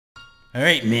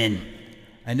Alright, men.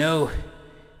 I know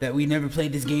that we never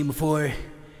played this game before,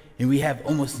 and we have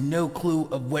almost no clue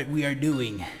of what we are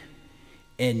doing.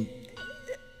 And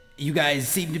you guys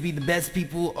seem to be the best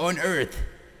people on Earth.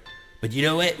 But you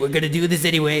know what? We're gonna do this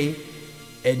anyway.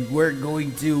 And we're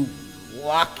going to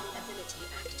walk.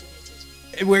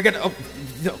 And we're gonna... Oh,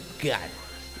 God.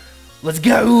 Let's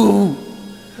go!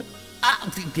 Ah,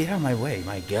 get out of my way,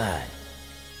 my God.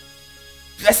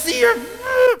 I see your...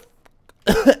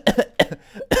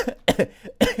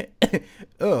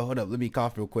 Oh, hold up. Let me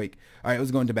cough real quick. Alright,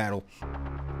 let's go into battle.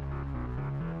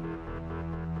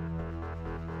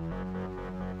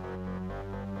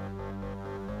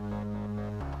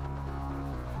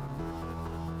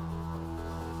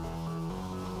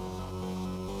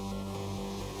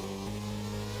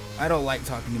 I don't like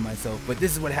talking to myself, but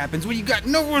this is what happens when you got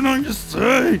no one on your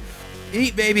side.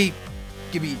 Eat, baby.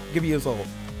 Give me your soul.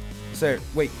 Sir,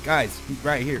 wait, guys,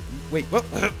 right here. Wait, whoop,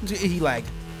 he lagged.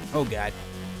 Oh, God.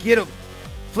 Get him.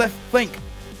 Left flank.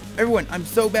 Everyone, I'm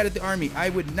so bad at the army. I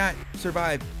would not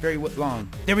survive very long.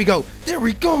 There we go. There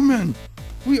we go, man.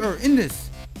 We are in this.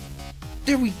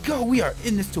 There we go. We are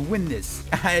in this to win this.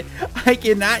 I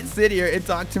cannot sit here and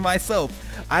talk to myself.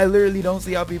 I literally don't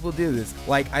see how people do this.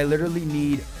 Like, I literally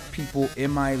need people in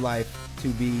my life to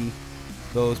be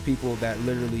those people that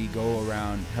literally go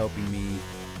around helping me,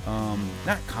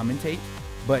 not commentate,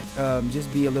 but just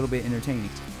be a little bit entertaining.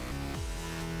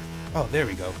 Oh, there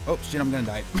we go. Oh, shit, I'm gonna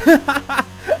die.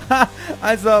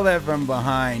 I saw that from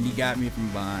behind. He got me from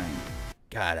behind.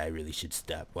 God, I really should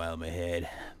stop while I'm ahead.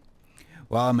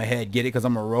 While I'm ahead, get it? Because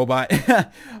I'm a robot.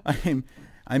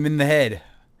 I'm in the head.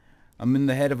 I'm in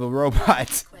the head of a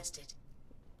robot.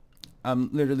 I'm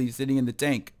literally sitting in the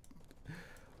tank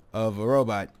of a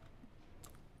robot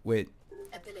with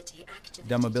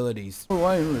dumb abilities. Oh,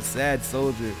 I am a sad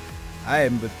soldier. I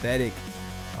am pathetic.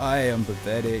 I am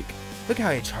pathetic. Look how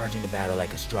I charge into battle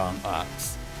like a strong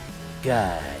ox.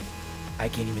 God, I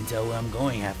can't even tell where I'm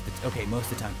going half the okay,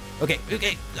 most of the time. Okay.